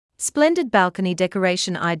Splendid balcony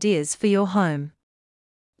decoration ideas for your home.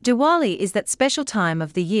 Diwali is that special time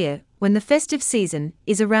of the year when the festive season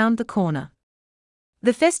is around the corner.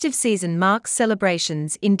 The festive season marks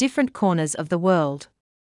celebrations in different corners of the world.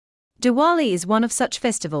 Diwali is one of such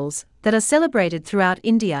festivals that are celebrated throughout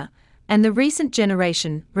India, and the recent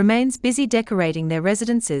generation remains busy decorating their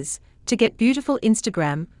residences to get beautiful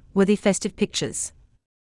Instagram-worthy festive pictures.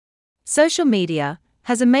 Social media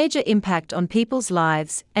has a major impact on people's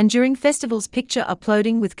lives, and during festivals, picture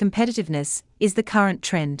uploading with competitiveness is the current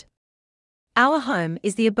trend. Our home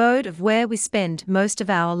is the abode of where we spend most of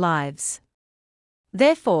our lives.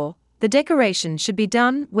 Therefore, the decoration should be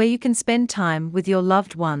done where you can spend time with your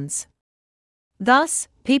loved ones. Thus,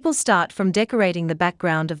 people start from decorating the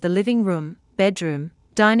background of the living room, bedroom,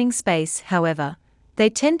 dining space. However, they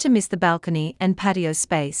tend to miss the balcony and patio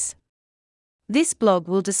space. This blog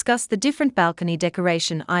will discuss the different balcony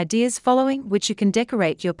decoration ideas following which you can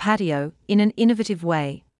decorate your patio in an innovative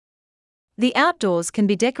way. The outdoors can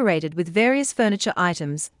be decorated with various furniture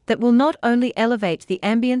items that will not only elevate the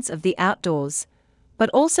ambience of the outdoors, but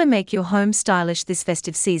also make your home stylish this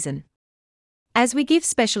festive season. As we give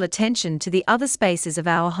special attention to the other spaces of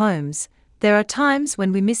our homes, there are times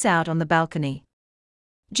when we miss out on the balcony.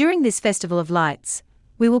 During this festival of lights,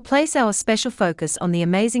 we will place our special focus on the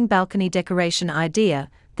amazing balcony decoration idea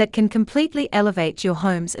that can completely elevate your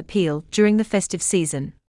home's appeal during the festive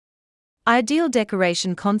season. Ideal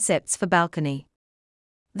decoration concepts for balcony.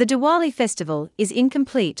 The Diwali festival is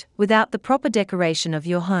incomplete without the proper decoration of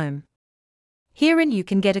your home. Herein you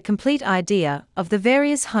can get a complete idea of the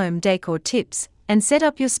various home decor tips and set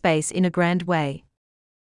up your space in a grand way.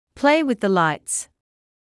 Play with the lights.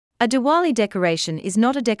 A Diwali decoration is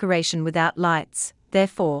not a decoration without lights.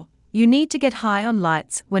 Therefore, you need to get high on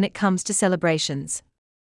lights when it comes to celebrations.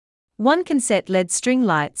 One can set LED string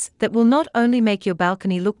lights that will not only make your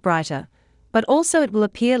balcony look brighter, but also it will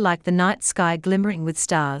appear like the night sky glimmering with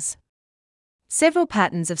stars. Several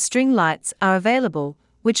patterns of string lights are available,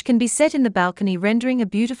 which can be set in the balcony, rendering a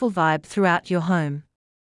beautiful vibe throughout your home.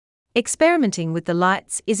 Experimenting with the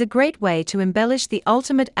lights is a great way to embellish the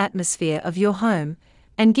ultimate atmosphere of your home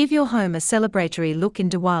and give your home a celebratory look in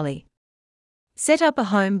Diwali. Set up a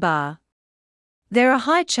home bar. There are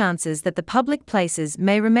high chances that the public places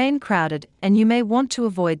may remain crowded and you may want to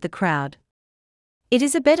avoid the crowd. It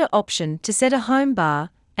is a better option to set a home bar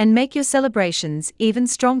and make your celebrations even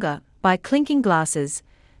stronger by clinking glasses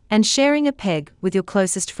and sharing a peg with your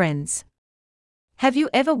closest friends. Have you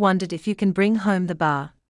ever wondered if you can bring home the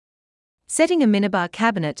bar? Setting a minibar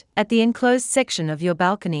cabinet at the enclosed section of your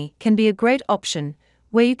balcony can be a great option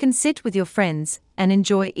where you can sit with your friends and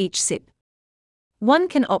enjoy each sip. One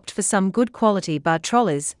can opt for some good quality bar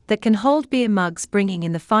trolleys that can hold beer mugs, bringing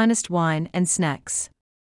in the finest wine and snacks.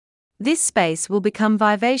 This space will become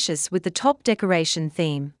vivacious with the top decoration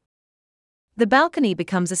theme. The balcony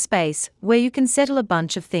becomes a space where you can settle a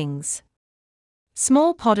bunch of things.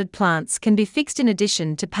 Small potted plants can be fixed in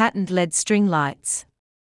addition to patterned LED string lights.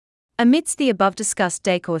 Amidst the above discussed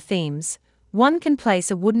decor themes, one can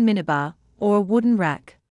place a wooden minibar or a wooden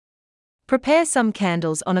rack. Prepare some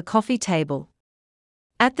candles on a coffee table.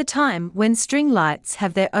 At the time when string lights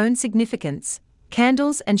have their own significance,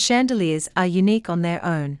 candles and chandeliers are unique on their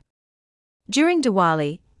own. During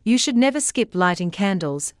Diwali, you should never skip lighting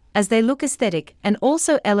candles, as they look aesthetic and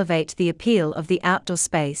also elevate the appeal of the outdoor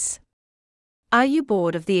space. Are you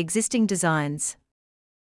bored of the existing designs?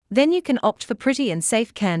 Then you can opt for pretty and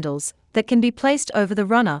safe candles that can be placed over the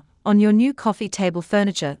runner on your new coffee table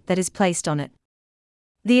furniture that is placed on it.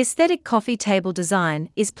 The aesthetic coffee table design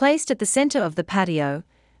is placed at the center of the patio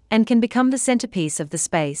and can become the centerpiece of the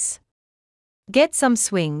space. Get some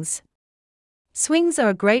swings. Swings are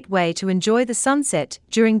a great way to enjoy the sunset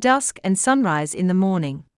during dusk and sunrise in the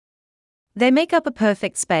morning. They make up a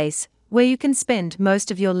perfect space where you can spend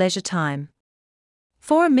most of your leisure time.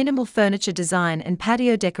 For a minimal furniture design and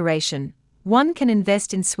patio decoration, one can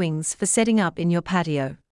invest in swings for setting up in your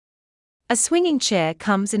patio. A swinging chair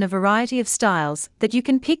comes in a variety of styles that you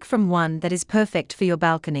can pick from, one that is perfect for your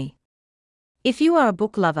balcony. If you are a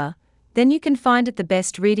book lover, then you can find it the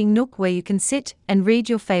best reading nook where you can sit and read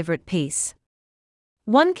your favorite piece.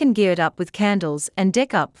 One can gear it up with candles and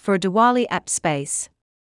deck up for a Diwali apt space.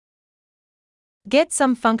 Get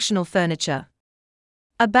some functional furniture.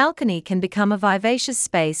 A balcony can become a vivacious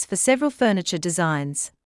space for several furniture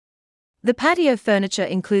designs. The patio furniture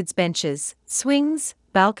includes benches, swings,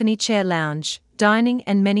 balcony chair lounge, dining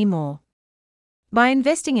and many more. By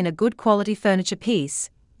investing in a good quality furniture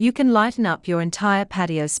piece, you can lighten up your entire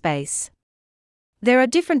patio space. There are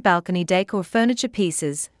different balcony decor furniture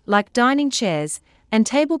pieces, like dining chairs, and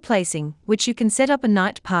table placing, which you can set up a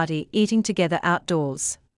night party eating together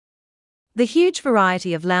outdoors. The huge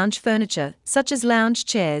variety of lounge furniture, such as lounge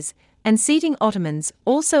chairs and seating ottomans,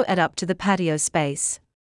 also add up to the patio space.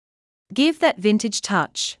 Give that vintage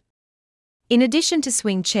touch. In addition to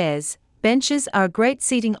swing chairs, benches are a great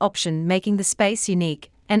seating option, making the space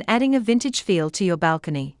unique and adding a vintage feel to your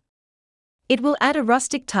balcony. It will add a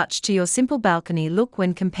rustic touch to your simple balcony look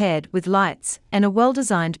when compared with lights and a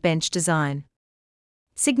well-designed bench design.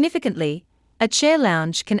 Significantly, a chair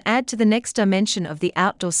lounge can add to the next dimension of the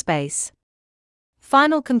outdoor space.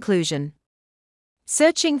 Final conclusion.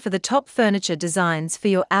 Searching for the top furniture designs for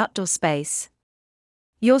your outdoor space.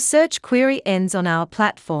 Your search query ends on our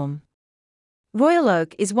platform. Royal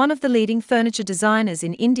Oak is one of the leading furniture designers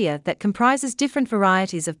in India that comprises different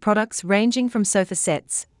varieties of products ranging from sofa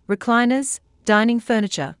sets, recliners, dining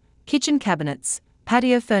furniture, kitchen cabinets,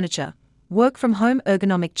 patio furniture, work-from-home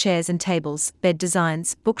ergonomic chairs and tables, bed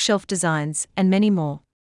designs, bookshelf designs, and many more.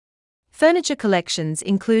 Furniture collections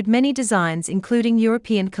include many designs including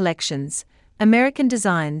European collections, American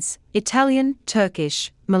designs, Italian,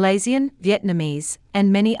 Turkish, Malaysian, Vietnamese,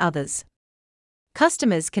 and many others.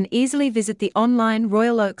 Customers can easily visit the online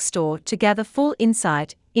Royal Oak store to gather full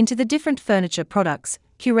insight into the different furniture products,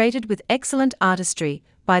 curated with excellent artistry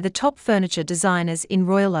by the top furniture designers in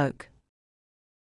Royal Oak.